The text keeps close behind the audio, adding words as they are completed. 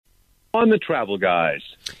on the Travel Guys.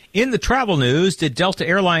 In the travel news, did Delta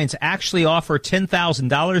Airlines actually offer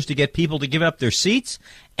 $10,000 to get people to give up their seats?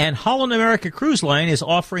 And Holland America Cruise Line is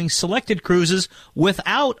offering selected cruises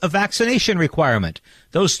without a vaccination requirement.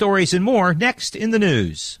 Those stories and more next in the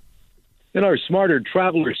news. In our Smarter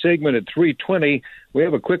Traveler segment at 3:20, we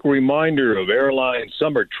have a quick reminder of airline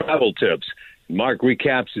summer travel tips. Mark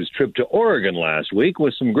recaps his trip to Oregon last week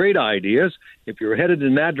with some great ideas if you're headed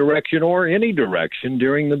in that direction or any direction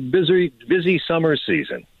during the busy summer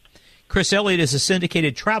season. Chris Elliott is a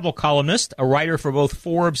syndicated travel columnist, a writer for both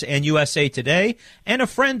Forbes and USA Today, and a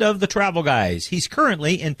friend of the Travel Guys. He's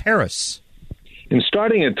currently in Paris. And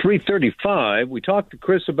starting at 3:35, we talk to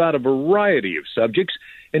Chris about a variety of subjects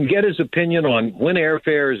and get his opinion on when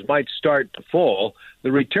airfares might start to fall,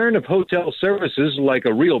 the return of hotel services like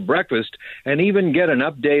a real breakfast, and even get an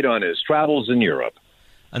update on his travels in Europe.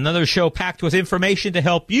 Another show packed with information to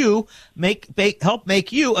help you make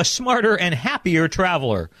you a smarter and happier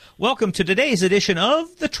traveler. Welcome to today's edition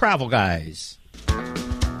of The Travel Guys.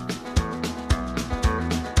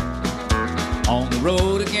 On the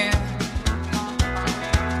road again.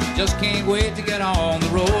 Just can't wait to get on the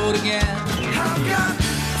road again. I've got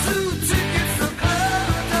 2 tickets for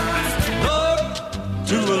paradise.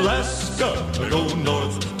 To Alaska, I go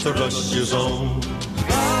north to Russia's own.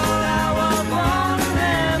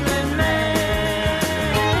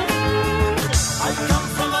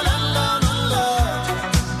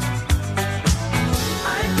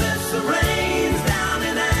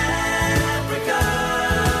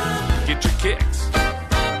 Kicks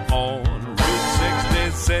on Route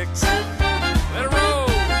 66. Let it roll.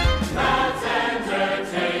 That's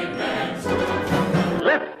entertainment.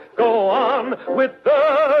 Let's go on with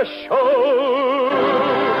the show.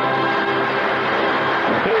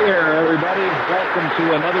 Hey there, everybody. Welcome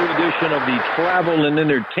to another edition of the Travel and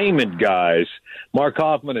Entertainment Guys. Mark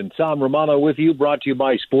Hoffman and Tom Romano with you, brought to you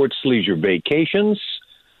by Sports Leisure Vacations.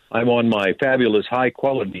 I'm on my fabulous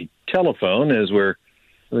high-quality telephone as we're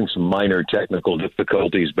having some minor technical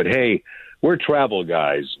difficulties, but hey, we're travel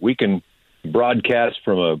guys. We can broadcast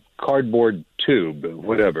from a cardboard tube,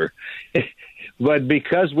 whatever. But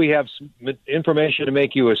because we have some information to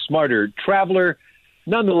make you a smarter traveler,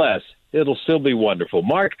 nonetheless, it'll still be wonderful.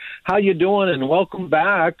 Mark, how you doing? And welcome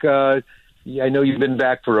back. I know you've been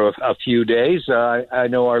back for a few days. I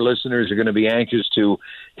know our listeners are going to be anxious to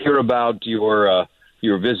hear about your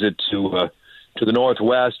visit to the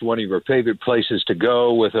Northwest, one of your favorite places to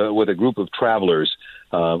go with a group of travelers.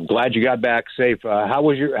 Glad you got back safe. How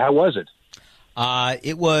was it?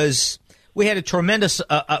 We had a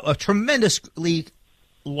tremendously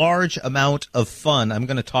large amount of fun. I'm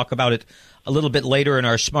going to talk about it a little bit later in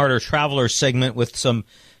our Smarter Traveler segment with some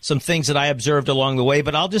things that I observed along the way.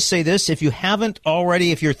 But I'll just say this: if you haven't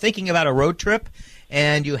already, if you're thinking about a road trip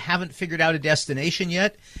and you haven't figured out a destination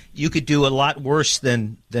yet, you could do a lot worse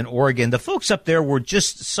than Oregon. The folks up there were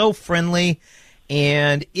just so friendly,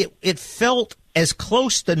 and it felt as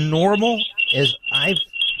close to normal as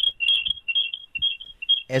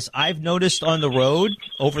I've noticed on the road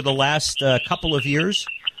over the last couple of years.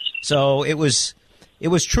 So it was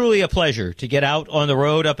truly a pleasure to get out on the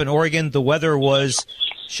road up in Oregon. The weather was,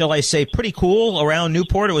 shall I say, pretty cool around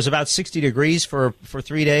Newport. It was about 60 degrees for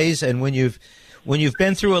 3 days, and when you've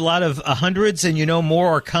been through a lot of hundreds and you know more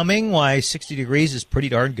are coming, why 60 degrees is pretty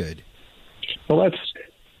darn good. Well,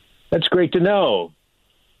 that's great to know.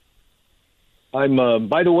 I'm,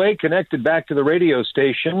 by the way, connected back to the radio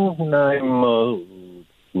station. I'm a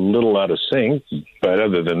little out of sync, but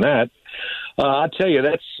other than that, I'll tell you,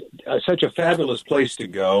 that's such a fabulous place to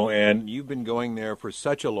go, and you've been going there for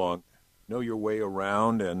such a long, know your way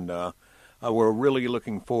around, and we're really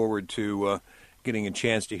looking forward to getting a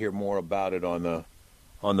chance to hear more about it on the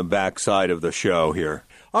backside of the show here.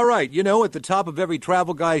 All right, at the top of every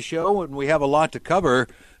Travel Guy show, and we have a lot to cover,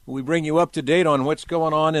 we bring you up to date on what's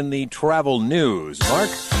going on in the travel news. Mark,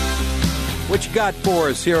 what you got for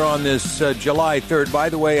us here on this July 3rd? By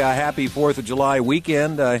the way, a happy 4th of July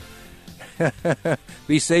weekend.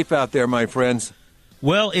 Be safe out there, my friends.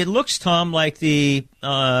 Well, it looks, Tom, like the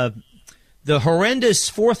horrendous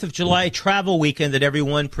 4th of July travel weekend that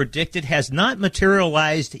everyone predicted has not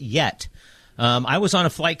materialized yet. I was on a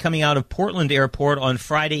flight coming out of Portland Airport on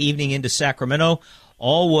Friday evening into Sacramento.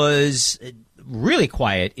 All was really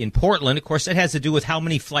quiet in Portland. Of course, that has to do with how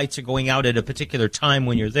many flights are going out at a particular time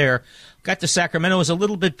when you're there. Got to Sacramento, it was a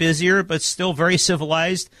little bit busier, but still very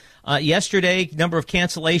civilized. Yesterday, number of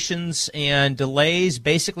cancellations and delays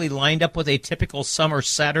basically lined up with a typical summer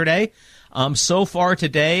Saturday. So far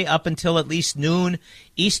today, up until at least noon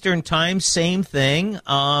Eastern time, same thing.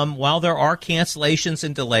 While there are cancellations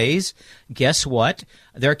and delays, guess what?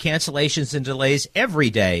 There are cancellations and delays every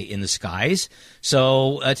day in the skies.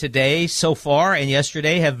 So today, so far, and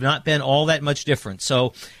yesterday have not been all that much different.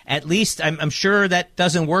 So at least I'm sure that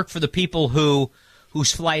doesn't work for the people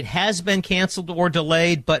whose flight has been canceled or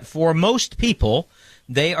delayed. But for most people,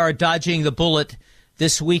 they are dodging the bullet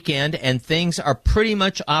this weekend, and things are pretty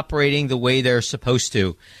much operating the way they're supposed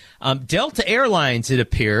to. Delta Airlines, it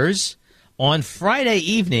appears, on Friday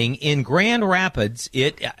evening in Grand Rapids,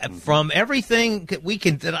 from everything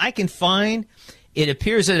that I can find, it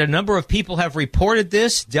appears that a number of people have reported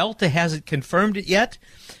this. Delta hasn't confirmed it yet,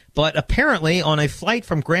 but apparently on a flight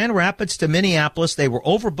from Grand Rapids to Minneapolis, they were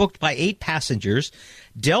overbooked by 8 passengers.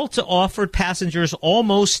 Delta offered passengers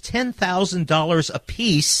almost $10,000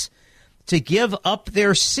 apiece to give up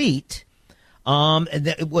their seat.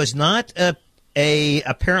 It was not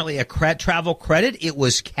apparently a travel credit. It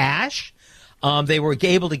was cash. They were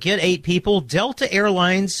able to get 8 people. Delta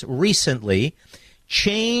Airlines recently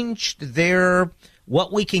changed their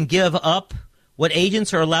what we can give up, what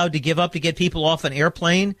agents are allowed to give up to get people off an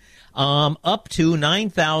airplane, up to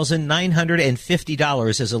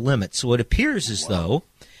 $9,950 as a limit. So it appears as though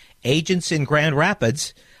agents in Grand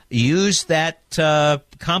Rapids used that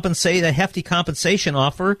hefty compensation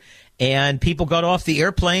offer, and people got off the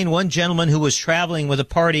airplane. One gentleman who was traveling with a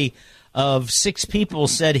party of 6 people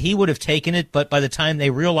said he would have taken it, but by the time they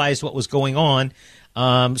realized what was going on,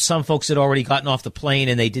 some folks had already gotten off the plane,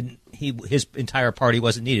 and his entire party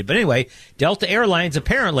wasn't needed. But anyway, Delta Airlines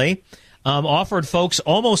apparently offered folks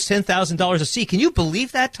almost $10,000 a seat. Can you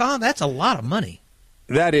believe that, Tom? That's a lot of money.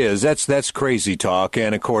 That's crazy talk.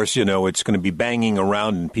 And, of course, it's going to be banging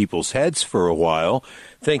around in people's heads for a while,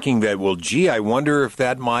 thinking that, well, gee, I wonder if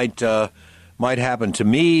that might happen to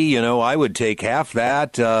me. I would take half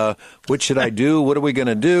that. What should I do? What are we going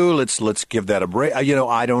to do? Let's give that a break.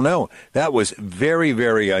 I don't know. That was very,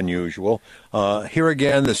 very unusual. Here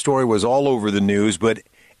again, the story was all over the news, but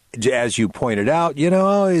as you pointed out,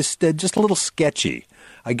 it's just a little sketchy.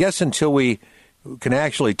 I guess until we can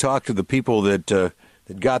actually talk to the people that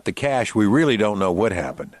got the cash, we really don't know what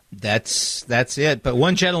happened. That's it. But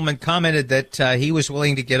one gentleman commented that he was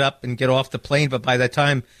willing to get up and get off the plane, but by the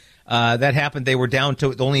time that happened, they were down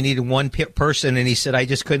to only needed one person, and he said, I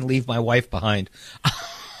just couldn't leave my wife behind.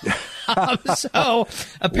 So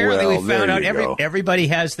apparently we found out everybody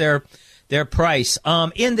has their price.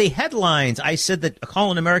 In the headlines, I said that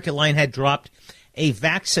Holland America Line had dropped a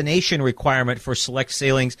vaccination requirement for select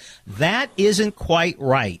sailings. That isn't quite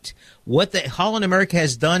right. What the Holland America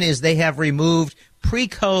has done is they have removed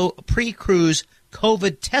pre-cruise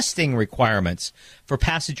COVID testing requirements for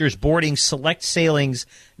passengers boarding select sailings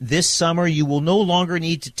this summer. You will no longer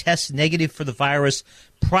need to test negative for the virus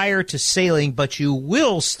prior to sailing, but you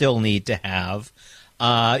will still need to have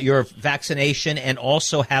your vaccination and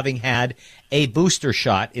also having had a booster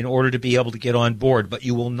shot in order to be able to get on board. But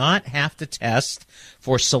you will not have to test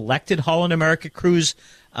for selected Holland America cruise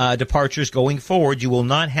departures going forward. You will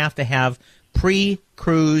not have to have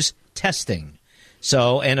pre-cruise testing.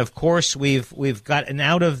 So, and of course, we've gotten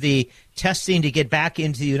out of the testing to get back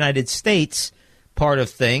into the United States part of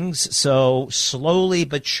things. So slowly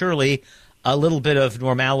but surely, a little bit of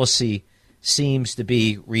normalcy seems to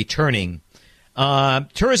be returning.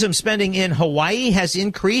 Tourism spending in Hawaii has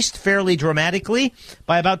increased fairly dramatically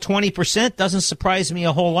by about 20%. Doesn't surprise me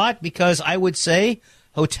a whole lot because I would say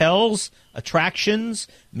hotels, attractions,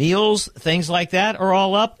 meals, things like that are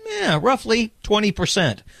all up, roughly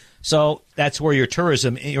 20%. So that's where your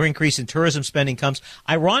increase in tourism spending comes.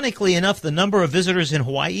 Ironically enough, the number of visitors in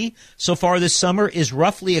Hawaii so far this summer is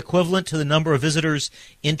roughly equivalent to the number of visitors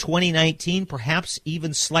in 2019, perhaps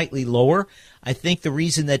even slightly lower. I think the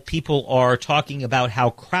reason that people are talking about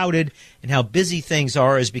how crowded and how busy things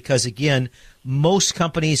are is because, again, most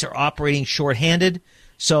companies are operating shorthanded.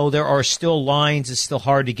 So there are still lines. It's still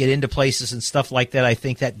hard to get into places and stuff like that. I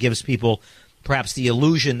think that gives people perhaps the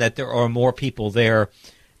illusion that there are more people there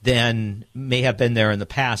than may have been there in the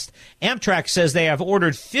past. Amtrak says they have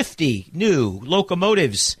ordered 50 new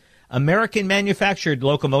locomotives, American-manufactured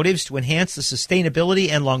locomotives, to enhance the sustainability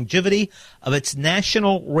and longevity of its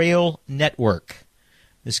national rail network.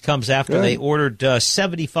 This comes after they ordered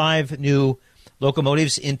 75 new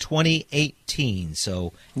locomotives in 2018.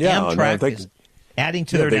 So Amtrak is adding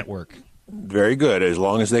to their network. very good, as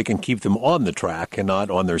long as they can keep them on the track and not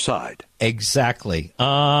on their side. Exactly.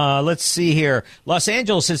 Let's see here. Los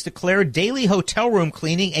Angeles has declared daily hotel room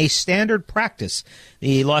cleaning a standard practice.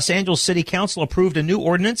 The Los Angeles City Council approved a new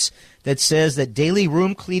ordinance that says that daily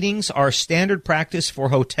room cleanings are standard practice for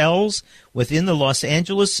hotels within the Los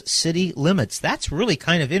Angeles city limits. That's really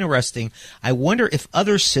kind of interesting. I wonder if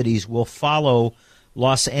other cities will follow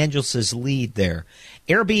Los Angeles' lead there.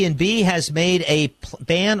 Airbnb has made a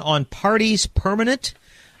ban on parties permanent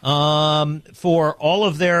for all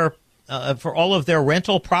of their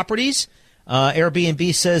rental properties.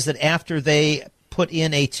 Airbnb says that after they put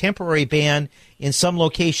in a temporary ban in some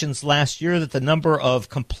locations last year, that the number of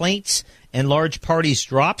complaints and large parties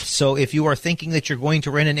dropped. So if you are thinking that you're going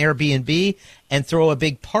to rent an Airbnb and throw a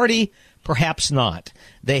big party, perhaps not.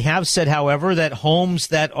 They have said, however, that homes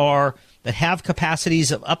that have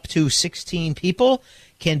capacities of up to 16 people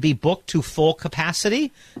can be booked to full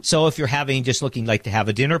capacity. So if you're looking like to have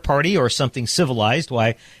a dinner party or something civilized,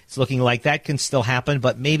 why, it's looking like that can still happen,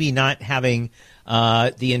 but maybe not having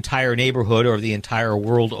the entire neighborhood or the entire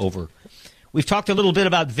world over. We've talked a little bit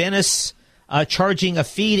about Venice charging a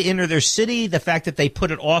fee to enter their city, the fact that they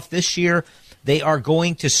put it off this year. They are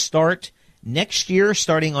going to start next year,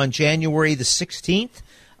 starting on January the 16th.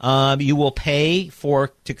 You will pay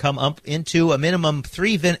to come up into a minimum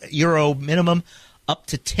 €3 minimum, up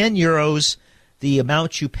to €10. The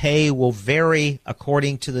amount you pay will vary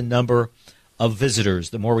according to the number of visitors.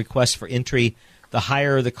 The more requests for entry, the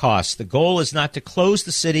higher the cost. The goal is not to close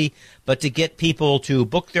the city, but to get people to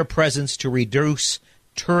book their presence to reduce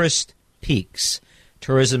tourist peaks.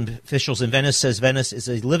 Tourism officials in Venice says Venice is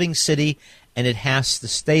a living city, and it has to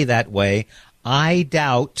stay that way. I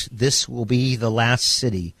doubt this will be the last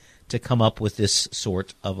city to come up with this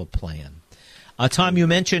sort of a plan. Tom, you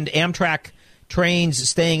mentioned Amtrak trains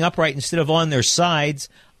staying upright instead of on their sides.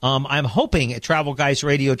 I'm hoping at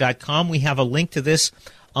TravelGuysRadio.com we have a link to this.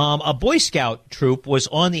 A Boy Scout troop was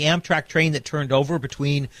on the Amtrak train that turned over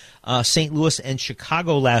between St. Louis and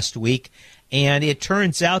Chicago last week, and it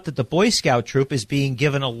turns out that the Boy Scout troop is being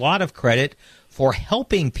given a lot of credit for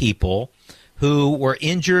helping people who were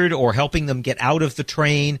injured or helping them get out of the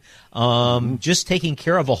train, just taking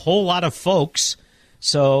care of a whole lot of folks.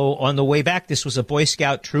 So on the way back, this was a Boy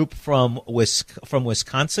Scout troop from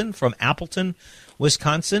Wisconsin, from Appleton,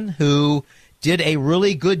 Wisconsin, who did a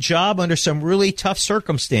really good job under some really tough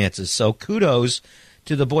circumstances. So kudos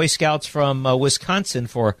to the Boy Scouts from Wisconsin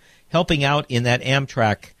for helping out in that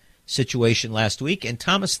Amtrak situation last week. And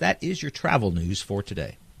Thomas, that is your travel news for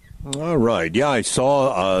today. All right. Yeah, I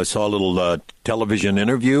saw a little television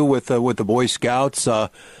interview with the Boy Scouts. I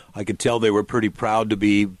could tell they were pretty proud to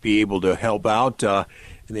be able to help out.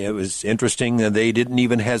 It was interesting that they didn't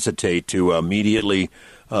even hesitate to immediately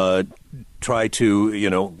try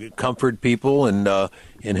to comfort people and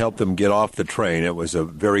help them get off the train. It was a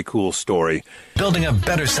very cool story. Building a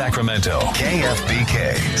better Sacramento.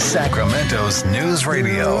 KFBK, Sacramento's news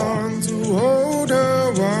radio.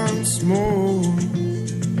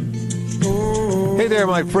 Hey there,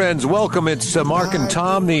 my friends. Welcome. It's Mark and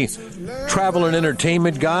Tom, the travel and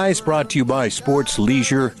entertainment guys, brought to you by Sports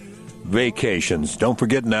Leisure Vacations. Don't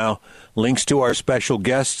forget now, links to our special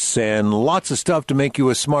guests and lots of stuff to make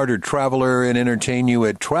you a smarter traveler and entertain you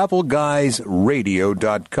at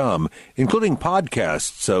TravelGuysRadio.com, including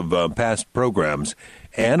podcasts of past programs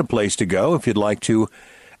and a place to go if you'd like to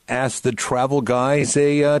ask the travel guys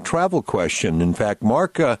a travel question. In fact,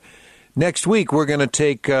 Mark, next week we're going to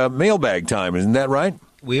take mailbag time. Isn't that right?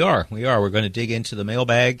 We are. We're going to dig into the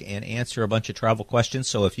mailbag and answer a bunch of travel questions.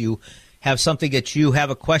 So if you have something that you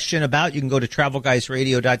have a question about, you can go to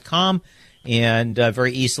TravelGuysRadio.com and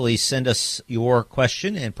very easily send us your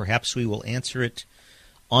question, and perhaps we will answer it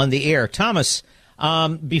on the air. Thomas,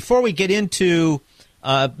 before we get into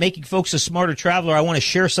making folks a smarter traveler, I want to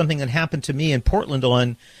share something that happened to me in Portland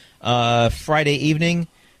on Friday evening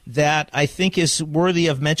that I think is worthy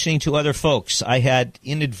of mentioning to other folks. I had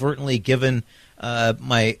inadvertently given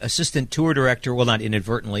my assistant tour director, well, not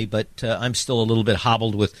inadvertently, but I'm still a little bit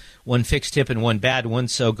hobbled with one fixed hip and one bad one.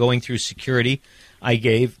 So going through security, I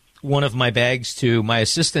gave one of my bags to my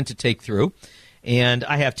assistant to take through. And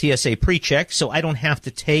I have TSA pre-check, so I don't have to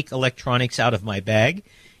take electronics out of my bag.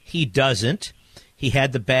 He doesn't. He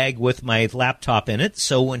had the bag with my laptop in it.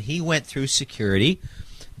 So when he went through security,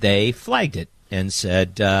 they flagged it and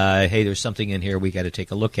said, hey, there's something in here we got to take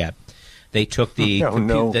a look at. They took the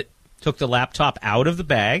took the laptop out of the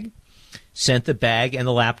bag, sent the bag and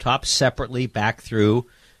the laptop separately back through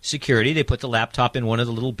security. They put the laptop in one of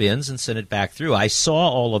the little bins and sent it back through. I saw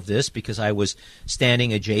all of this because I was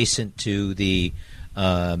standing adjacent to the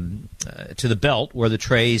the belt where the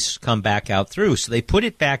trays come back out through. So they put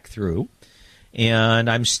it back through, and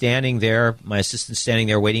I'm standing there, my assistant's standing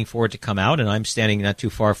there waiting for it to come out, and I'm standing not too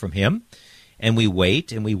far from him. And we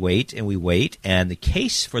wait, and we wait, and we wait, and the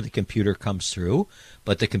case for the computer comes through,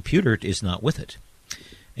 but the computer is not with it.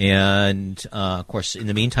 And, of course, in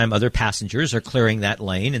the meantime, other passengers are clearing that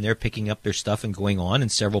lane, and they're picking up their stuff and going on,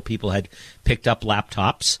 and several people had picked up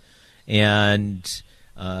laptops. And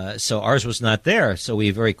so ours was not there. So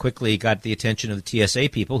we very quickly got the attention of the TSA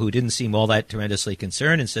people, who didn't seem all that tremendously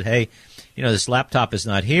concerned, and said, hey, this laptop is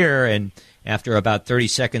not here. And after about 30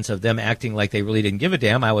 seconds of them acting like they really didn't give a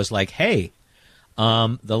damn, I was like, hey,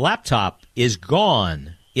 the laptop is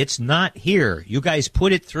gone. It's not here. You guys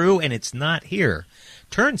put it through, and it's not here.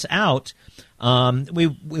 Turns out we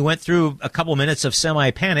went through a couple minutes of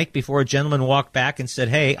semi-panic before a gentleman walked back and said,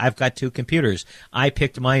 hey, I've got 2 computers. I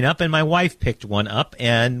picked mine up, and my wife picked one up,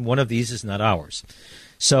 and one of these is not ours.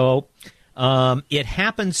 So it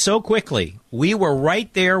happened so quickly. We were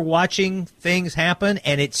right there watching things happen,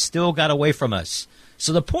 and it still got away from us.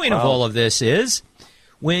 So the point of all of this is,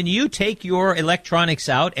 when you take your electronics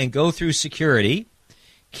out and go through security,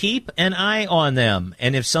 keep an eye on them.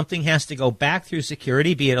 And if something has to go back through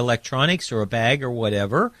security, be it electronics or a bag or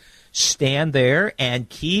whatever, stand there and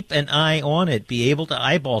keep an eye on it. Be able to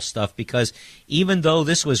eyeball stuff, because even though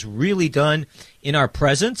this was really done in our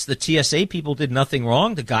presence, the TSA people did nothing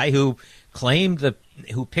wrong. The guy who claimed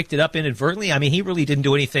who picked it up inadvertently, I mean, he really didn't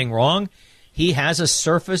do anything wrong. He has a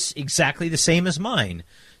surface exactly the same as mine.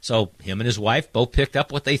 So him and his wife both picked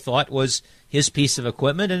up what they thought was his piece of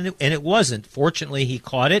equipment, and it wasn't. Fortunately, he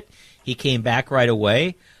caught it. He came back right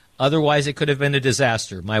away. Otherwise, it could have been a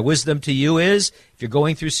disaster. My wisdom to you is, if you're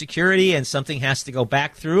going through security and something has to go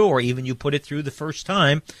back through, or even you put it through the first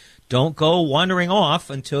time, don't go wandering off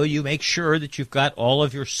until you make sure that you've got all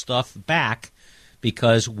of your stuff back,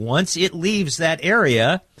 because once it leaves that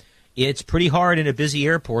area, it's pretty hard in a busy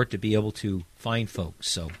airport to be able to find folks.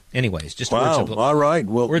 So, anyways, just wow. Words of, all right.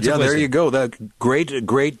 Well, yeah, there you go. That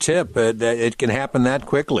great tip. That it can happen that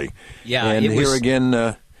quickly. Yeah, and it here was,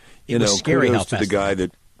 again, scary kudos to the guy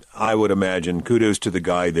that I would imagine. Kudos to the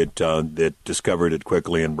guy that discovered it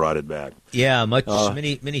quickly and brought it back. Yeah,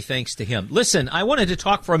 many thanks to him. Listen, I wanted to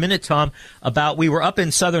talk for a minute, Tom, about we were up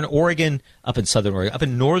in Northern Oregon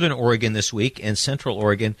this week, and Central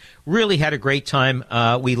Oregon. Really had a great time.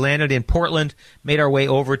 We landed in Portland, made our way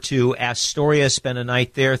over to Astoria, spent a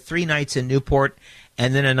night there, 3 nights in Newport,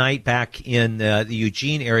 and then a night back in the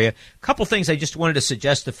Eugene area. A couple things I just wanted to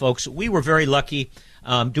suggest to folks. We were very lucky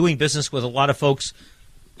doing business with a lot of folks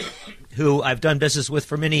who I've done business with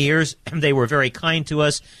for many years. They were very kind to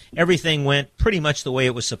us. Everything went pretty much the way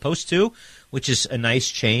it was supposed to, which is a nice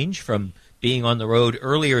change from being on the road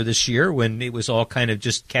earlier this year when it was all kind of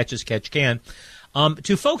just catch as catch can.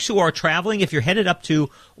 To folks who are traveling, if you're headed up to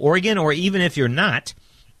Oregon, or even if you're not,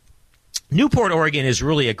 Newport, Oregon is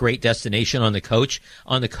really a great destination on the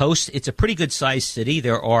coast. It's a pretty good-sized city.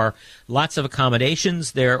 There are lots of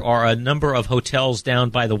accommodations. There are a number of hotels down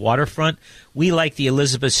by the waterfront. We like the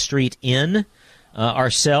Elizabeth Street Inn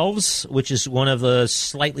ourselves, which is one of the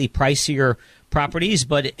slightly pricier properties,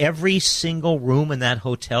 but every single room in that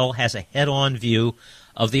hotel has a head-on view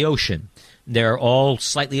of the ocean. They're all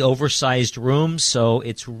slightly oversized rooms, so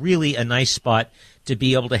it's really a nice spot to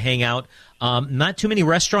be able to hang out. Not too many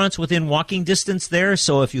restaurants within walking distance there,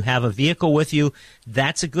 so if you have a vehicle with you,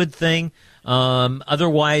 that's a good thing.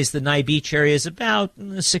 Otherwise, the Nye Beach area is about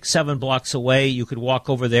 6-7 blocks away. You could walk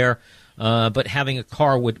over there, but having a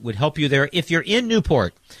car would help you there. If you're in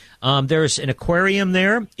Newport, there's an aquarium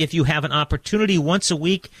there. If you have an opportunity once a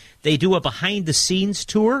week, they do a behind-the-scenes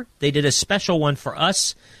tour. They did a special one for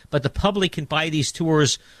us, but the public can buy these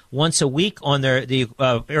tours once a week on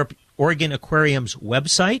the Oregon Aquarium's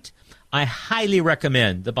website. I highly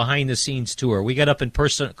recommend the behind-the-scenes tour. We got up in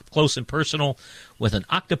close and personal with an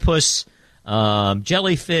octopus,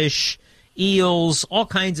 jellyfish, eels, all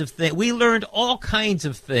kinds of things. We learned all kinds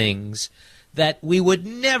of things that we would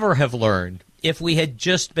never have learned if we had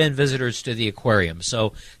just been visitors to the aquarium.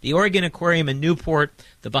 So the Oregon Aquarium in Newport,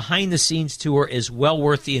 the behind-the-scenes tour is well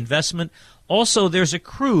worth the investment. Also, there's a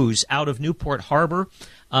cruise out of Newport Harbor.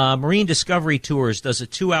 Marine Discovery Tours does a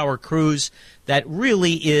 2-hour cruise that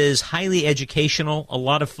really is highly educational, a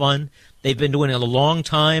lot of fun. They've been doing it a long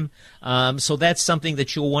time, so that's something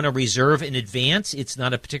that you'll want to reserve in advance. It's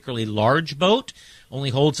not a particularly large boat, only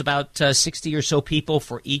holds about 60 or so people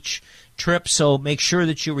for each trip, so make sure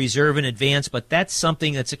that you reserve in advance, but that's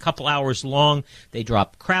something that's a couple hours long. They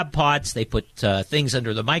drop crab pots, they put things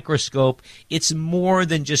under the microscope. It's more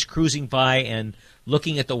than just cruising by and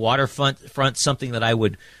looking at the waterfront, something that I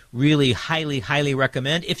would really highly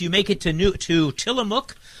recommend. If you make it to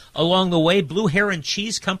Tillamook along the way, Blue Heron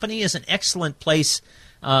Cheese Company is an excellent place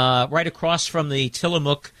right across from the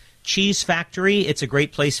Tillamook Cheese Factory. It's a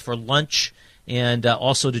great place for lunch and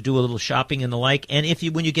also to do a little shopping and the like. And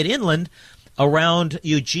when you get inland around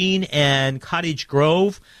Eugene and Cottage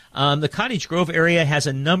Grove, the Cottage Grove area has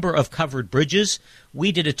a number of covered bridges.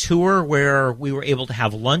 We did a tour where we were able to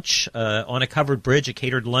have lunch on a covered bridge, a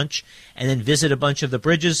catered lunch, and then visit a bunch of the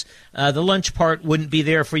bridges. The lunch part wouldn't be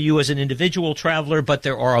there for you as an individual traveler, but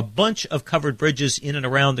there are a bunch of covered bridges in and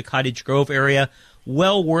around the Cottage Grove area.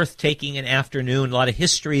 Well worth taking an afternoon. A lot of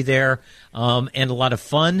history there and a lot of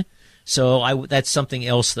fun. So that's something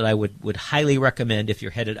else that I would highly recommend if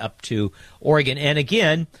you're headed up to Oregon. And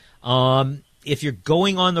again, if you're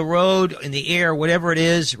going on the road, in the air, whatever it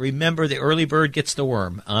is, remember the early bird gets the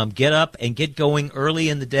worm. Get up and get going early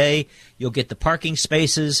in the day. You'll get the parking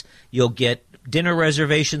spaces. You'll get dinner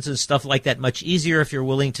reservations and stuff like that much easier if you're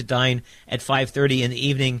willing to dine at 5:30 in the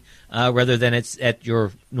evening rather than it's at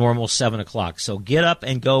your normal 7 o'clock. So get up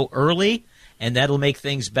and go early, and that'll make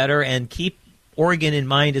things better. And keep Oregon in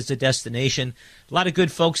mind as a destination. A lot of good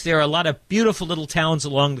folks there, a lot of beautiful little towns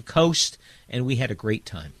along the coast, and we had a great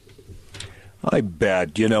time. I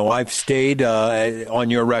bet. I've stayed on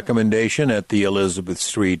your recommendation at the Elizabeth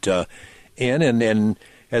Street Inn, and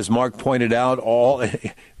as Mark pointed out,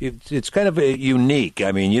 it's kind of unique.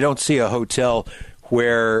 I mean, you don't see a hotel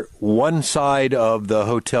where one side of the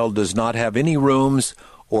hotel does not have any rooms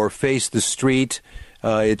or face the street.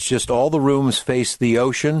 It's just all the rooms face the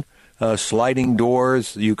ocean, sliding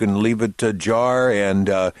doors. You can leave it ajar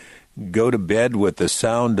and go to bed with the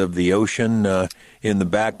sound of the ocean in the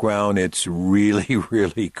background. It's really,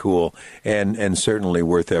 really cool and certainly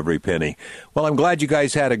worth every penny. Well, I'm glad you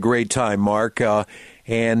guys had a great time, Mark,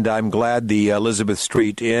 and I'm glad the Elizabeth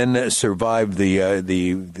Street Inn survived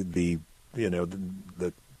the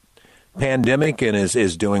pandemic and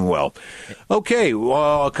is doing well. Okay,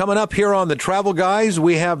 coming up here on the Travel Guys,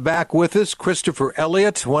 we have back with us Christopher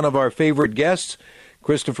Elliott, one of our favorite guests.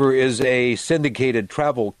 Christopher is a syndicated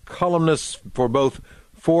travel columnist for both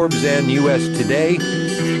Forbes and U.S. Today.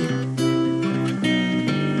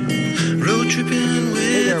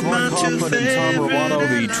 Hey there, Mark Hoffman and Tom Romano,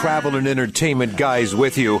 the Travel and Entertainment Guys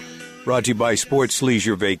with you, brought to you by Sports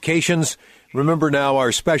Leisure Vacations. Remember now,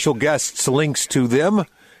 our special guests, links to them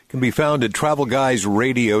can be found at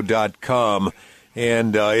travelguysradio.com.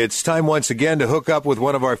 And it's time once again to hook up with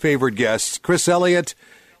one of our favorite guests, Chris Elliott,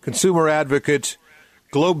 consumer advocate,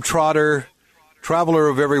 globetrotter, traveler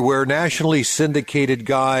of everywhere, nationally syndicated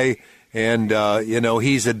guy, and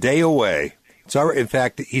he's a day away. It's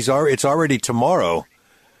already tomorrow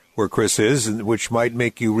where Chris is, which might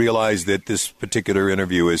make you realize that this particular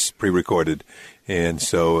interview is pre-recorded. And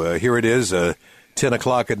so here it is, 10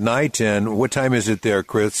 o'clock at night. And what time is it there,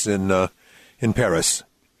 Chris, in Paris?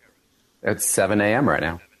 It's 7 a.m. right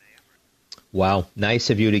now. Wow. Nice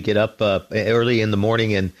of you to get up early in the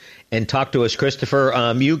morning and talk to us, Christopher.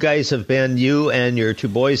 You and your two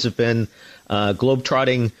boys have been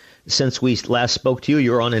globetrotting since we last spoke to you.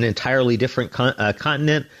 You're on an entirely different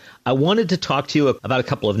continent. I wanted to talk to you about a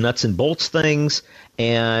couple of nuts and bolts things,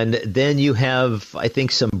 and then you have, I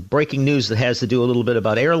think, some breaking news that has to do a little bit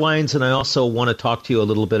about airlines, and I also want to talk to you a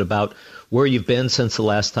little bit about where you've been since the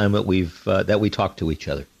last time that we talked to each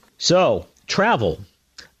other. So, travel.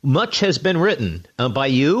 Much has been written by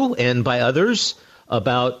you and by others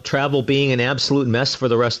about travel being an absolute mess for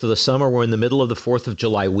the rest of the summer. We're in the middle of the 4th of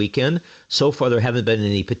July weekend. So far, there haven't been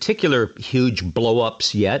any particular huge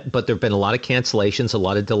blow-ups yet, but there have been a lot of cancellations, a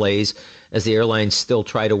lot of delays as the airlines still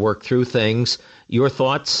try to work through things. Your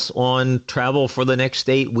thoughts on travel for the next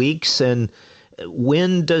 8 weeks, and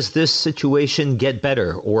when does this situation get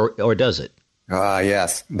better, or does it?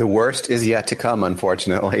 Yes. The worst is yet to come,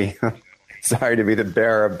 unfortunately. Sorry to be the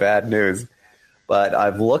bearer of bad news. But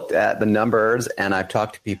I've looked at the numbers and I've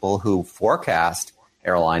talked to people who forecast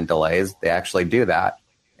airline delays. They actually do that.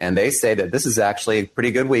 And they say that this is actually a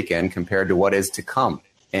pretty good weekend compared to what is to come.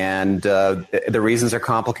 And the reasons are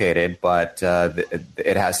complicated, but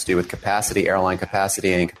it has to do with capacity, airline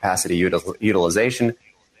capacity, and capacity utilization.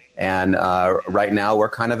 And right now we're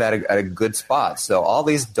kind of at a good spot. So all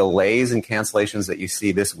these delays and cancellations that you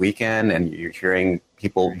see this weekend and you're hearing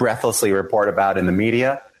people breathlessly report about in the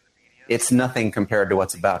media, it's nothing compared to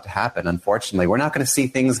what's about to happen. Unfortunately, we're not going to see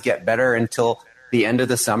things get better until the end of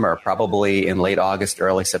the summer, probably in late August,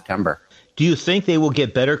 early September. Do you think they will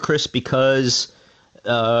get better, Chris, because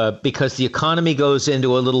the economy goes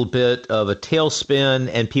into a little bit of a tailspin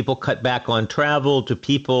and people cut back on travel? Do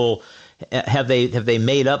people Have they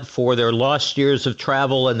made up for their lost years of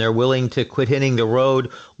travel and they're willing to quit hitting the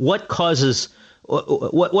road? What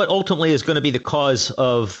ultimately is going to be the cause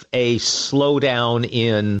of a slowdown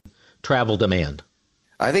in travel demand?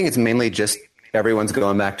 I think it's mainly just everyone's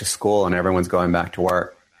going back to school and everyone's going back to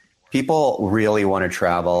work. People really want to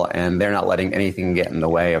travel, and they're not letting anything get in the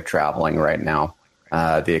way of traveling right now.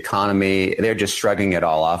 The economy, they're just shrugging it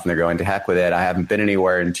all off, and they're going, to heck with it. I haven't been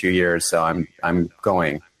anywhere in 2 years, so I'm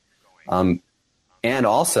going. And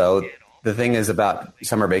also, the thing is about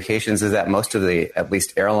summer vacations is that most of the, at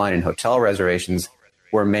least airline and hotel reservations,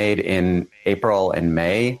 were made in April and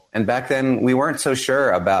May. And back then, we weren't so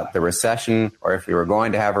sure about the recession or if we were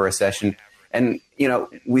going to have a recession. And,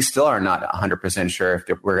 we still are not 100% sure if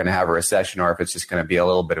we're going to have a recession or if it's just going to be a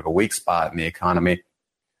little bit of a weak spot in the economy.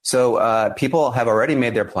 So people have already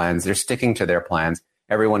made their plans. They're sticking to their plans.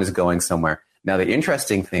 Everyone is going somewhere. Now, the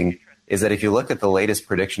interesting thing is that if you look at the latest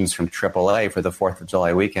predictions from AAA for the 4th of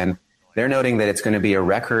July weekend, they're noting that it's going to be a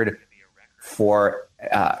record for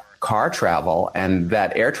car travel and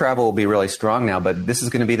that air travel will be really strong now. But this is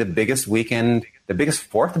going to be the biggest weekend, the biggest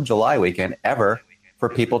 4th of July weekend ever for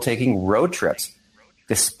people taking road trips.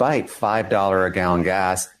 Despite $5 a gallon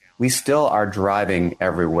gas, we still are driving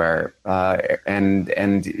everywhere.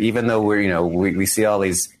 And even though we see all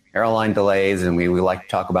these airline delays and we like to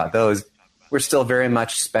talk about those, we're still very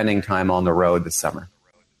much spending time on the road this summer.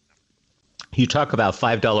 You talk about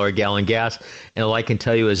 $5 a gallon gas, and all I can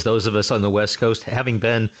tell you is those of us on the West Coast, having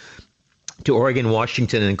been to Oregon,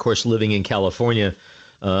 Washington, and of course living in California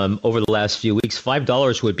over the last few weeks,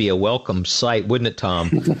 $5 would be a welcome sight, wouldn't it,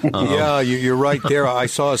 Tom? Yeah, you're right there. I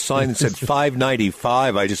saw a sign that said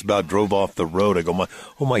 $5.95. I just about drove off the road. I go,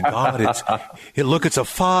 oh my God! It's a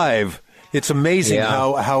 5. It's amazing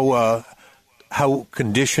how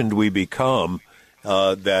conditioned we become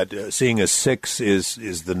that seeing a 6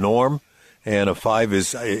 is the norm. And a 5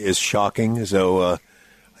 is shocking. So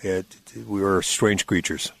we were strange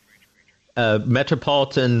creatures.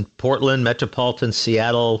 Metropolitan Portland, Metropolitan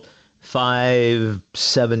Seattle,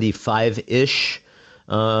 575-ish.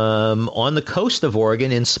 On the coast of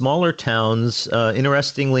Oregon, in smaller towns,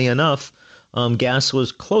 interestingly enough, gas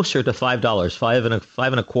was closer to $5, $5.15,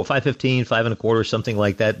 $5.25, something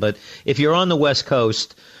like that. But if you're on the West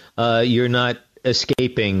Coast, you're not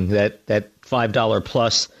escaping that $5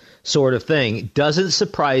 plus sort of thing. Doesn't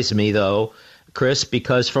surprise me, though, Chris,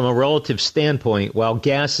 because from a relative standpoint, while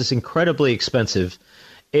gas is incredibly expensive,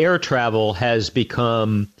 air travel has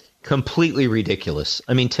become completely ridiculous.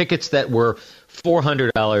 I mean, tickets that were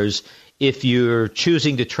 $400, if you're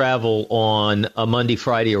choosing to travel on a Monday,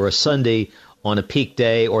 Friday, or a Sunday on a peak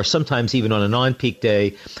day, or sometimes even on a non-peak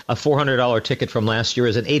day, a $400 ticket from last year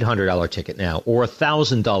is an $800 ticket now, or a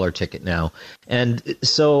 $1,000 ticket now. And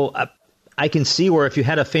so I can see where if you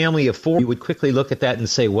had a family of 4, you would quickly look at that and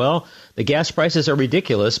say, well, the gas prices are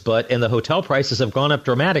ridiculous, and the hotel prices have gone up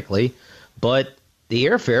dramatically, but the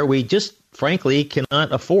airfare we just frankly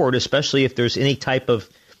cannot afford, especially if there's any type of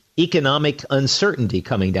economic uncertainty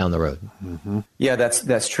coming down the road. Mm-hmm. Yeah,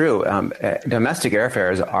 that's true. Domestic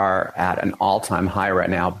airfares are at an all-time high right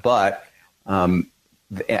now, but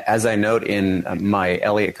as I note in my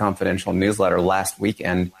Elliott Confidential newsletter last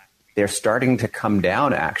weekend, they're starting to come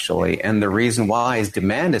down, actually. And the reason why is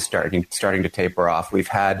demand is starting to taper off. We've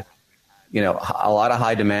had, a lot of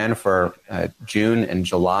high demand for June and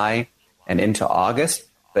July and into August.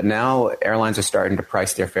 But now airlines are starting to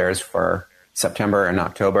price their fares for September and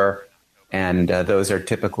October. And those are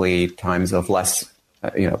typically times of less,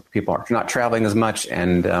 people are not traveling as much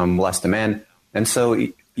and less demand. And so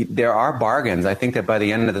there are bargains. I think that by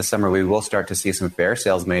the end of the summer, we will start to see some fare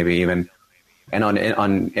sales, maybe even. And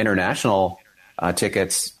on international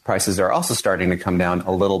tickets, prices are also starting to come down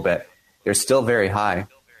a little bit. They're still very high.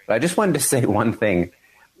 But I just wanted to say one thing.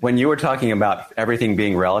 When you were talking about everything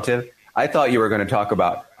being relative, I thought you were going to talk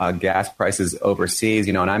about gas prices overseas,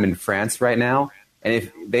 and I'm in France right now. And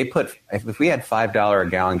if we had $5 a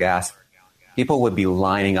gallon gas, people would be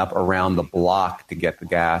lining up around the block to get the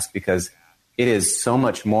gas because it is so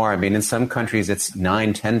much more. I mean, in some countries, it's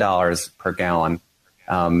 $9, $10 per gallon.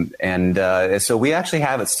 So we actually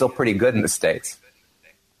have it still pretty good in the States.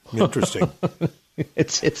 Interesting.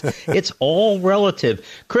 It's all relative.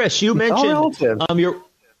 Chris, you mentioned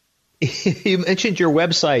you mentioned your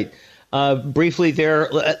website briefly there.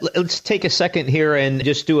 Let's take a second here and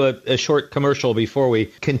just do a short commercial before we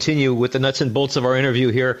continue with the nuts and bolts of our interview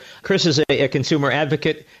here. Chris is a consumer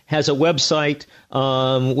advocate, has a website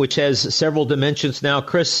which has several dimensions now.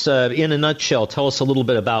 Chris, in a nutshell, tell us a little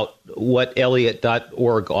bit about what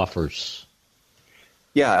Elliott.org offers.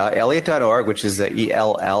 Yeah, Elliott.org, which is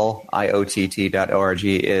ELLIOTT.org,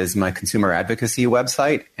 is my consumer advocacy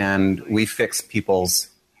website, and we fix people's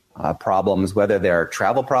problems, whether they're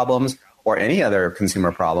travel problems or any other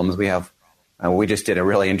consumer problems. We just did a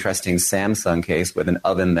really interesting Samsung case with an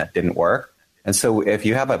oven that didn't work. And so if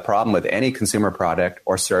you have a problem with any consumer product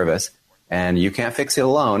or service and you can't fix it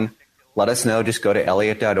alone, let us know. Just go to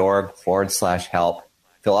Elliott.org/help.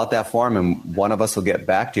 Fill out that form, and one of us will get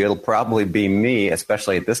back to you. It'll probably be me,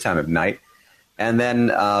 especially at this time of night. And then,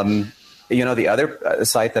 the other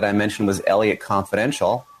site that I mentioned was Elliott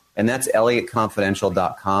Confidential, and that's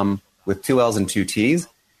ElliottConfidential.com with 2 L's and 2 T's.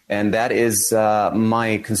 And that is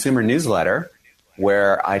my consumer newsletter,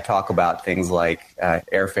 where I talk about things like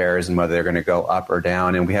airfares and whether they're going to go up or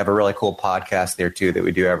down. And we have a really cool podcast there, too, that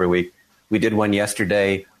we do every week. We did one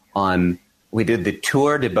yesterday we did the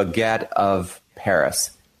Tour de Baguette of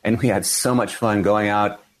Paris, and we had so much fun going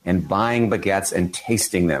out and buying baguettes and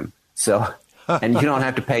tasting them. So, and you don't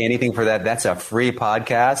have to pay anything for that. That's a free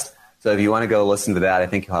podcast. So if you want to go listen to that, I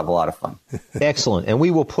think you'll have a lot of fun. Excellent. And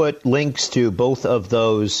we will put links to both of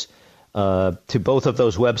those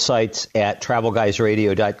websites at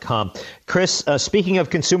travelguysradio.com. Chris, speaking of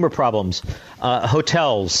consumer problems,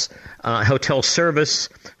 hotels, hotel service,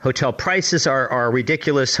 hotel prices are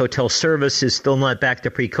ridiculous. Hotel service is still not back to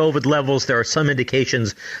pre-COVID levels. There are some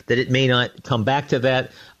indications that it may not come back to that.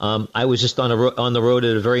 I was just on the road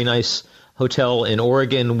at a very nice hotel in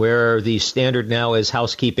Oregon where the standard now is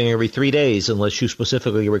housekeeping every 3 days unless you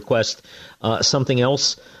specifically request something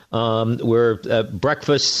else, where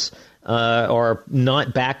breakfasts are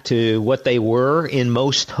not back to what they were in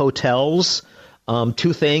most hotels.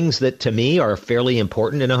 Two things that to me are fairly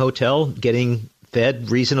important in a hotel: getting fed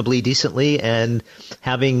reasonably decently and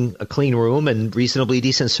having a clean room and reasonably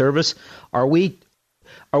decent service. Are we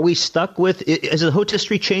stuck with, has the hotel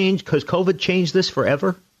industry changed because COVID changed this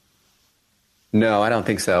forever? No, I don't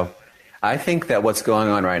think so. I think that what's going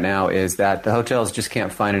on right now is that the hotels just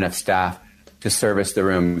can't find enough staff to service the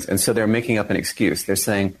rooms. And so they're making up an excuse. They're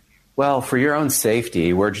saying, well, for your own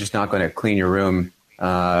safety, we're just not going to clean your room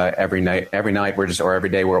every night, or every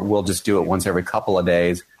day. We'll just do it once every couple of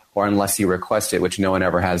days, or unless you request it, which no one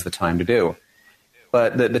ever has the time to do.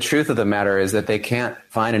 But the truth of the matter is that they can't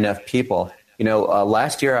find enough people.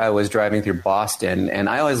 Last year I was driving through Boston, and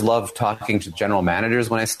I always love talking to general managers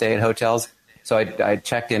when I stay at hotels. So I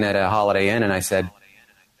checked in at a Holiday Inn, and I said,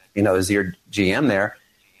 is your GM there?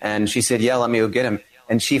 And she said, yeah, let me go get him.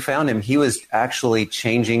 And she found him. He was actually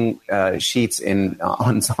changing sheets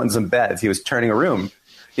on some beds. He was turning a room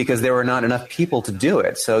because there were not enough people to do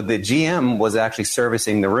it. So the GM was actually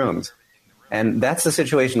servicing the rooms. And that's the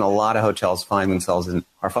situation a lot of hotels are finding themselves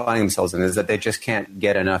in, is that they just can't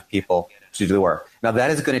get enough people to do the work. Now,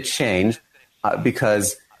 that is going to change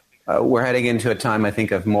because we're heading into a time, I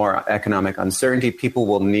think, of more economic uncertainty. People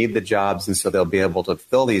will need the jobs, and so they'll be able to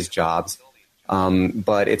fill these jobs.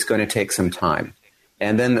 But it's going to take some time.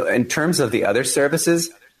 And then in terms of the other services,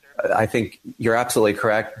 I think you're absolutely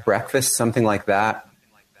correct. Breakfast, something like that.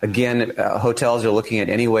 Again, hotels are looking at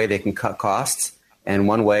any way they can cut costs. And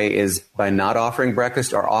one way is by not offering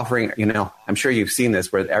breakfast or offering, I'm sure you've seen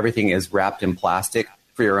this, where everything is wrapped in plastic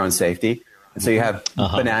for your own safety. And so you have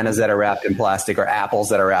bananas that are wrapped in plastic or apples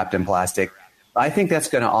that are wrapped in plastic. I think that's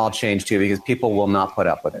going to all change, too, because people will not put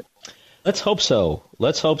up with it. Let's hope so.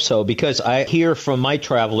 Because I hear from my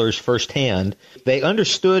travelers firsthand, they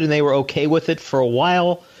understood and they were okay with it for a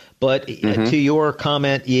while. But to your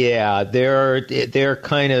comment, yeah, they're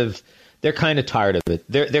kind of tired of it.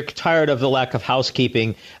 They're tired of the lack of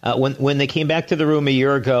housekeeping. When they came back to the room a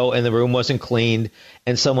year ago and the room wasn't cleaned,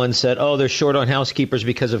 and someone said, "Oh, they're short on housekeepers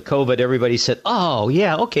because of COVID," everybody said, "Oh,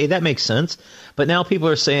 yeah, okay, that makes sense." But now people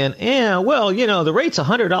are saying, "Yeah, well, the rate's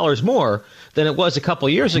 $100 more than it was a couple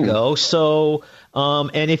of years ago." So,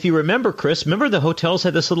 and if you remember, Chris, the hotels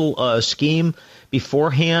had this little scheme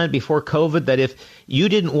beforehand, before COVID, that if you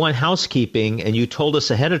didn't want housekeeping and you told us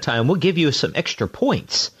ahead of time, we'll give you some extra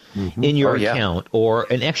points in your account, or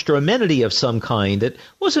an extra amenity of some kind that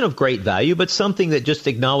wasn't of great value, but something that just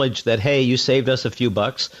acknowledged that, hey, you saved us a few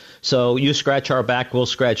bucks, so you scratch our back, we'll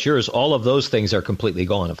scratch yours. All of those things are completely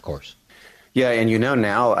gone, of course. Yeah, and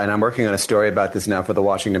now, and I'm working on a story about this now for the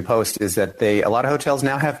Washington Post, is that a lot of hotels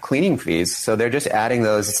now have cleaning fees. So they're just adding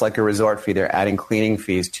those. It's like a resort fee. They're adding cleaning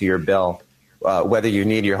fees to your bill, whether you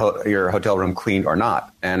need your hotel room cleaned or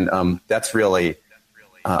not. And that's really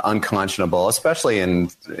unconscionable, especially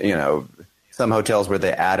in some hotels where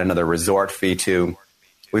they add another resort fee to.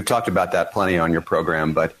 We've talked about that plenty on your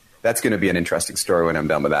program, but that's going to be an interesting story when I'm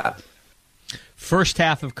done with that. first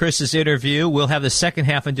half of Chris's interview. We'll have the second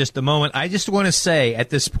half in just a moment. I just want to say at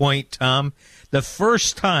this point, Tom, the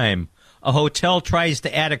first time a hotel tries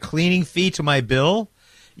to add a cleaning fee to my bill,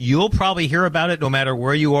 you'll probably hear about it no matter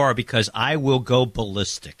where you are, because I will go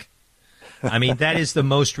ballistic. I mean, that is the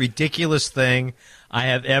most ridiculous thing I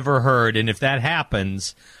have ever heard. And if that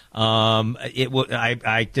happens, it will.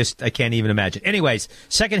 I can't even imagine. Anyways,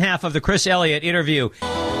 second half of the Chris Elliott interview.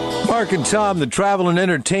 Mark and Tom, the travel and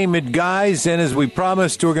entertainment guys, and as we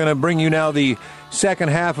promised, we're going to bring you now the second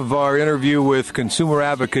half of our interview with consumer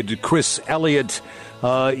advocate Chris Elliott.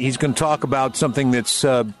 He's going to talk about something that's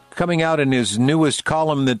coming out in his newest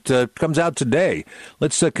column that comes out today.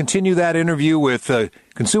 Let's continue that interview with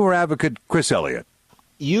consumer advocate Chris Elliott.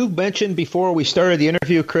 You mentioned before we started the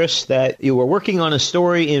interview, Chris, that you were working on a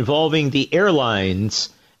story involving the airlines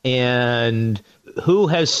and who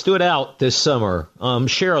has stood out this summer.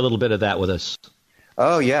 Share a little bit of that with us.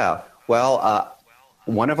 Oh, yeah. Well,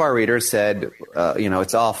 one of our readers said,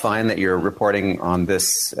 it's all fine that you're reporting on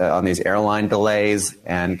this, on these airline delays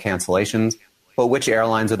and cancellations, but which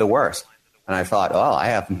airlines are the worst? And I thought, I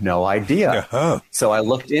have no idea. Uh-huh. So I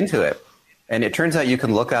looked into it. And it turns out you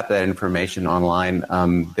can look up that information online.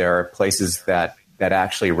 There are places that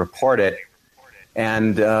actually report it.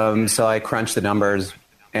 And so I crunched the numbers.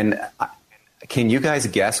 And can you guys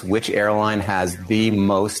guess which airline has the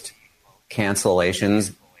most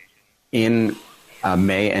cancellations in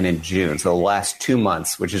May and in June? So the last 2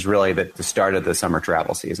 months, which is really the start of the summer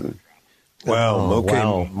travel season. Wow. Okay.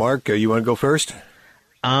 Wow. Mark, you want to go first?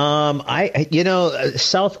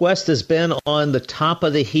 Southwest has been on the top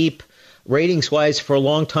of the heap ratings-wise for a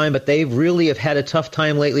long time, but they really have had a tough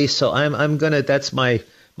time lately. So I'm gonna. That's my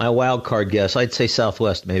wild card guess. I'd say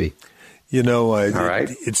Southwest, maybe. All right.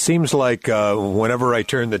 It seems like whenever I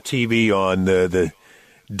turn the TV on, the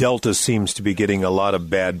Delta seems to be getting a lot of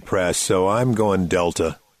bad press. So I'm going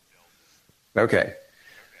Delta. Okay.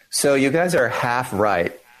 So you guys are half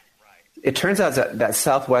right. It turns out that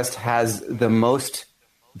Southwest has the most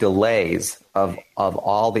delays of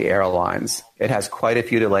all the airlines. It has quite a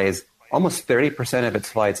few delays. Almost 30% of its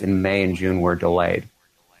flights in May and June were delayed.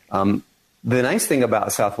 The nice thing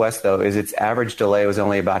about Southwest, though, is its average delay was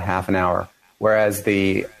only about half an hour, whereas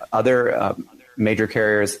the other major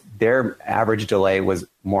carriers, their average delay was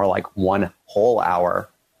more like 1 whole hour.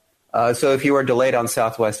 So if you were delayed on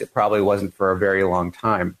Southwest, it probably wasn't for a very long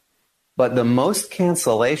time. But the most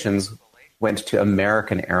cancellations went to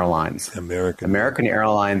American Airlines. American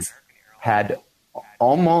Airlines had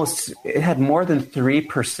more than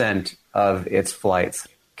 3% of its flights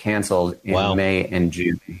canceled in May and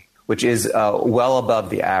June, which is well above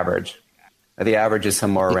the average. The average is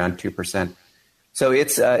somewhere around 2%. So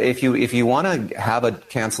it's if you want to have a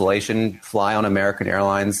cancellation, fly on American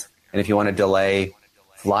Airlines, and if you want to delay,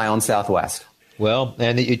 fly on Southwest. Well,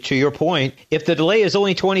 and to your point, if the delay is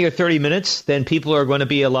only 20 or 30 minutes, then people are going to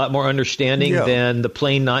be a lot more understanding than the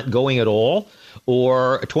plane not going at all.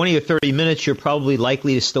 Or 20 or 30 minutes, you're probably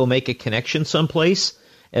likely to still make a connection someplace,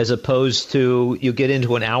 as opposed to you get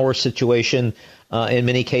into an hour situation. In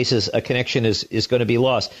many cases, a connection is going to be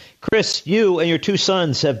lost. Chris, you and your 2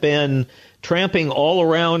 sons have been tramping all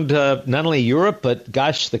around not only Europe, but,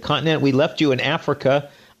 gosh, the continent. We left you in Africa.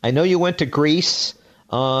 I know you went to Greece.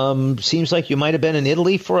 Seems like you might have been in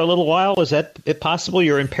Italy for a little while. Is that possible?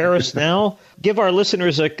 You're in Paris now. Give our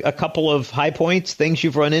listeners a couple of high points, things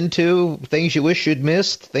you've run into, things you wish you'd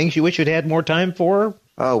missed, things you wish you'd had more time for.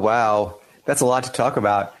 Oh, wow. That's a lot to talk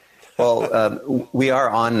about. Well, we are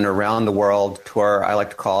on an around the world tour. I like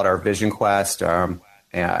to call it our Vision Quest, our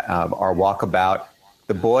walkabout.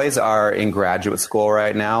 The boys are in graduate school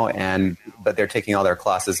right now, but they're taking all their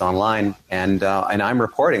classes online, and I'm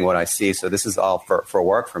reporting what I see. So this is all for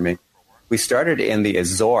work for me. We started in the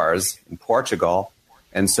Azores in Portugal,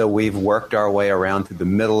 and so we've worked our way around through the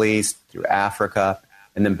Middle East, through Africa,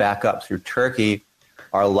 and then back up through Turkey.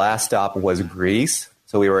 Our last stop was Greece,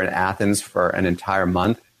 so we were in Athens for an entire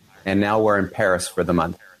month, and now we're in Paris for the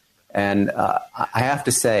month. And I have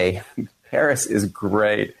to say, Paris is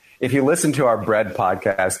great. If you listen to our Bread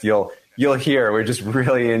podcast, you'll hear we're just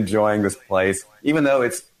really enjoying this place. Even though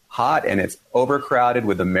it's hot and it's overcrowded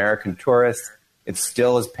with American tourists, it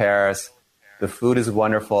still is Paris. The food is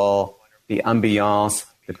wonderful. The ambiance,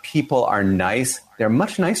 the people are nice. They're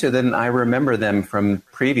much nicer than I remember them from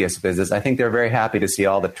previous visits. I think they're very happy to see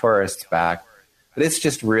all the tourists back. But it's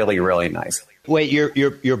just really, really nice. Wait,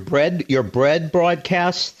 your bread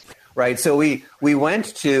broadcast? Right. So we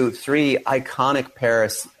went to 3 iconic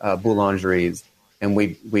Paris boulangeries, and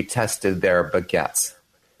we tested their baguettes.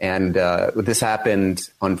 And this happened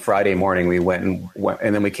on Friday morning. We went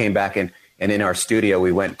and then we came back in And in our studio,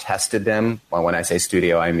 we went and tested them. Well, when I say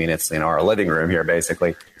studio, I mean it's in our living room here,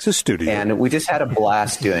 basically. It's a studio. And we just had a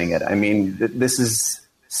blast doing it. I mean, this is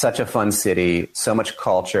such a fun city, so much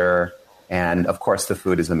culture, and of course the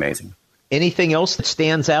food is amazing. Anything else that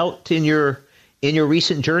stands out in your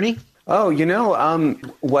recent journey? Oh,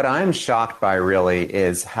 what I'm shocked by really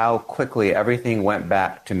is how quickly everything went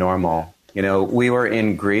back to normal. We were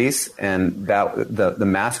in Greece, and the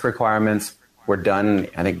mask requirements were done,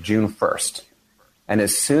 I think, June 1st. And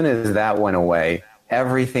as soon as that went away,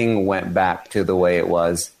 everything went back to the way it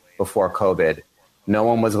was before COVID. No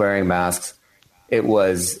one was wearing masks.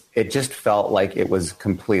 It just felt like it was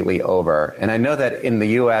completely over. And I know that in the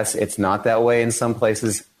U.S., it's not that way in some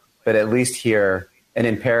places, but at least here and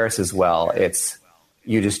in Paris as well,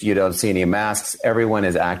 you don't see any masks. Everyone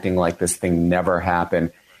is acting like this thing never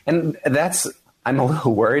happened. And I'm a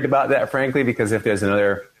little worried about that, frankly, because if there's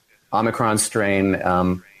another Omicron strain,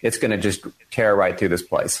 it's going to just tear right through this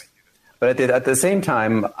place. But at the same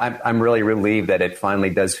time, I'm really relieved that it finally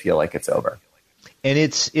does feel like it's over. And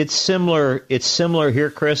it's similar. It's similar here,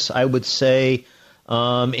 Chris. I would say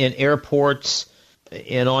in airports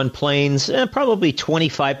and on planes, probably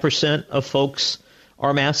 25% of folks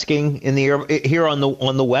are masking in the air. Here on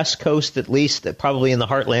the West Coast, at least, probably in the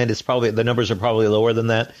heartland, the numbers are probably lower than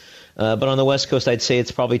that. But on the West Coast, I'd say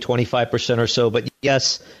it's probably 25% or so. But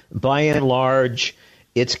yes, by and large,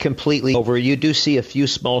 it's completely over. You do see a few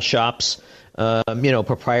small shops,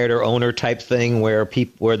 proprietor owner type thing where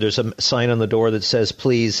there's a sign on the door that says,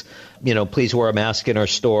 please wear a mask in our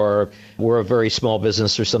store. We're a very small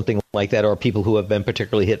business or something like that, or people who have been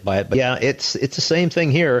particularly hit by it. But yeah, it's the same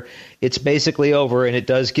thing here. It's basically over, and it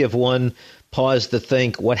does give one pause to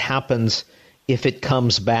think what happens if it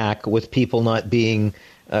comes back with people not being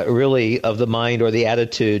really of the mind or the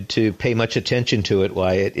attitude to pay much attention to it.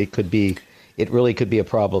 Why it really could be a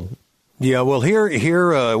problem. Yeah, well,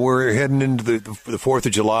 here we're heading into the 4th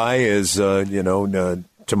of July is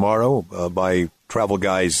tomorrow by Travel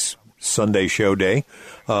Guys Sunday show day,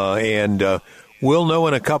 and we'll know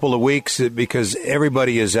in a couple of weeks because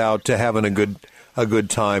everybody is out to having a good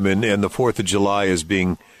time, and the 4th of July is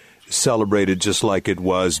being celebrated just like it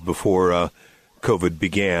was before COVID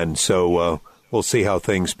began. So we'll see how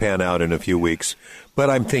things pan out in a few weeks,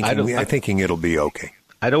 but I'm thinking it'll be okay.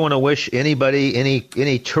 I don't want to wish anybody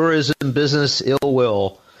any tourism business ill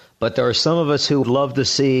will, but there are some of us who would love to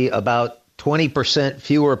see about 20%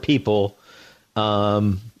 fewer people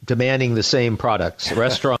demanding the same products,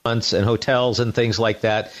 restaurants and hotels and things like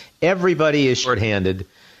that. Everybody is shorthanded,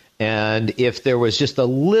 and if there was just a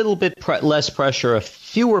little bit less pressure, of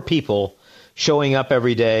fewer people showing up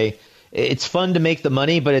every day, it's fun to make the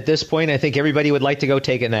money, but at this point, I think everybody would like to go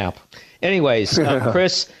take a nap. Anyways,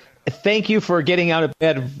 Chris, thank you for getting out of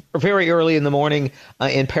bed very early in the morning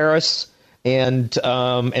in Paris and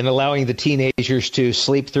allowing the teenagers to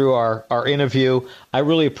sleep through our interview. I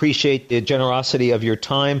really appreciate the generosity of your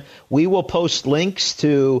time. We will post links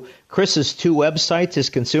to Chris's 2 websites, his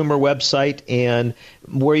consumer website, and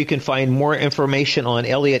where you can find more information on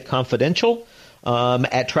Elliott Confidential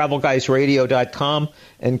at travelguysradio.com.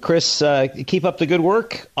 And Chris, keep up the good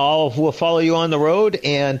work. We'll follow you on the road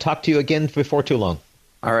and talk to you again before too long.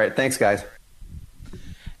 All right. Thanks, guys.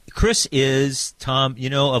 Chris is, Tom,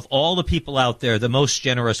 of all the people out there, the most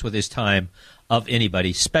generous with his time of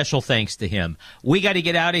anybody. Special thanks to him. We got to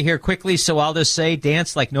get out of here quickly, so I'll just say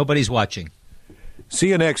dance like nobody's watching. See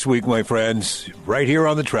you next week, my friends, right here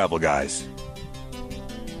on the Travel Guys.